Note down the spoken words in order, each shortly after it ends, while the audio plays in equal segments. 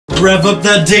rev up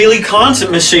that daily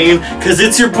content machine, cause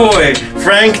it's your boy,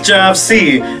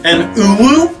 FrankJavCee. And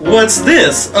ooh, what's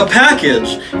this? A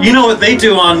package. You know what they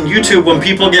do on YouTube when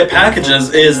people get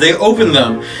packages is they open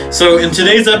them. So in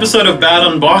today's episode of Bad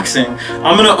Unboxing,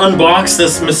 I'm gonna unbox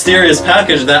this mysterious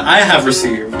package that I have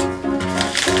received.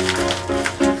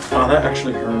 Oh, that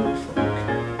actually hurt.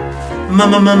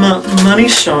 Money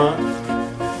shot.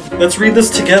 Let's read this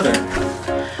together.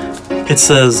 It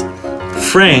says,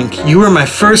 Frank, you were my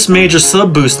first major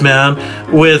sub boost, man.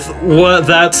 With what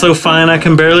that's so fine I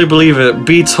can barely believe it.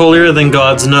 Beats holier than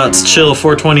God's nuts. Chill,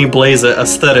 420, blaze it.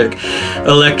 Aesthetic.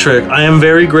 Electric. I am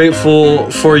very grateful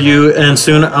for you, and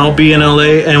soon I'll be in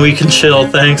LA and we can chill.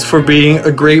 Thanks for being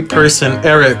a great person.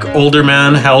 Eric, older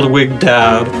man, Haldwig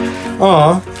dad.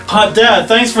 Aw. Hot Dad,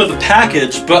 thanks for the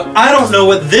package, but I don't know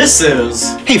what this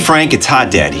is. Hey Frank, it's Hot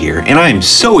Dad here, and I am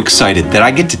so excited that I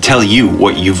get to tell you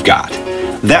what you've got.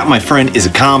 That, my friend, is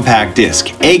a compact disc,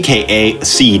 aka a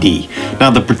CD.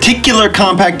 Now the particular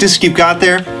compact disc you've got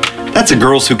there, that's a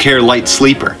Girls Who Care light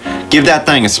sleeper. Give that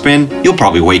thing a spin, you'll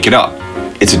probably wake it up.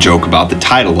 It's a joke about the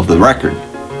title of the record.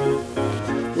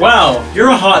 Wow, you're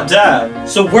a hot dad.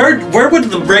 So where would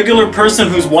the regular person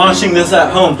who's watching this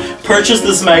at home purchase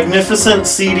this magnificent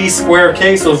CD square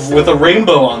case with a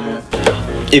rainbow on it?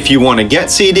 If you want to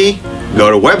get CD, go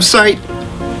to website,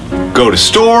 go to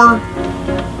store,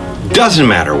 doesn't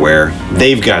matter where,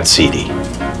 they've got CD.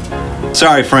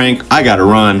 Sorry Frank, I gotta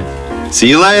run. See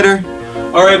you later.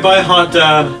 Alright, bye Hot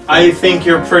Dad. I think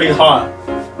you're pretty hot.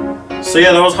 So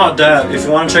yeah, that was Hot Dad. If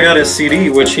you want to check out his CD,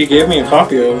 which he gave me a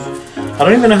copy of. I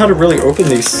don't even know how to really open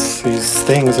these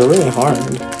things. They're really hard.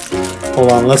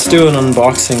 Hold on, let's do an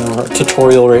unboxing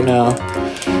tutorial right now.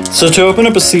 So to open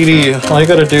up a CD, all you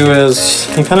gotta do is,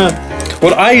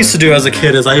 what I used to do as a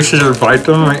kid is I used to just bite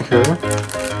them right here.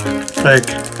 Like,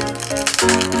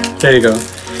 there you go.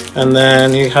 And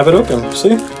then you have it open,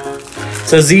 see?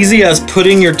 It's as easy as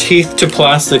putting your teeth to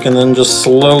plastic and then just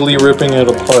slowly ripping it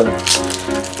apart.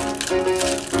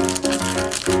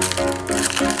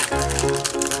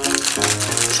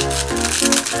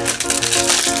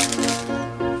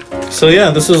 So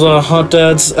yeah, this is Hot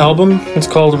Dad's album. It's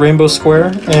called Rainbow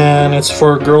Square, and it's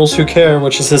for Girls Who Care,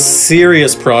 which is his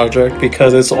serious project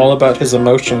because it's all about his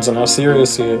emotions and how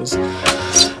serious he is.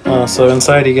 So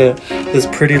inside you get this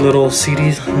pretty little CD.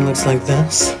 It looks like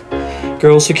this.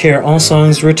 Girls Who Care, all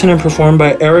songs written and performed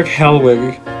by Eric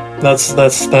Haldwig. That's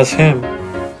him.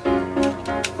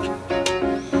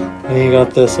 And you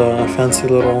got this fancy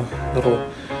little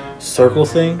circle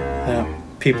thing. Yeah.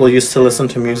 People used to listen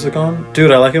to music on.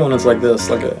 Dude, I like it when it's like this,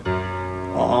 like a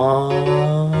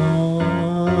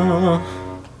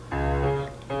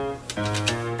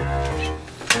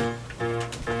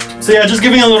So yeah, just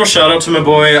giving a little shout out to my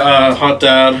boy, Hot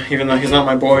Dad, even though he's not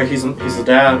my boy, he's a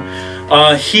dad.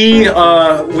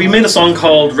 We made a song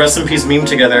called Rest in Peace Meme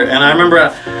together, and I remember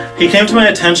he came to my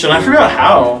attention, I forgot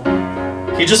how.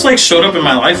 He just like showed up in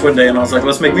my life one day and I was like,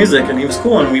 let's make music, and he was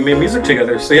cool and we made music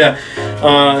together. So yeah,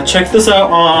 check this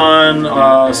out on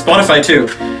Spotify too.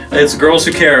 It's Girls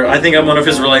Who Care. I think I'm one of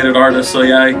his related artists, so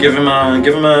yeah, give him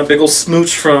a big ol'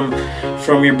 smooch from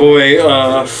your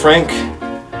boy Frank.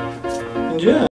 And yeah.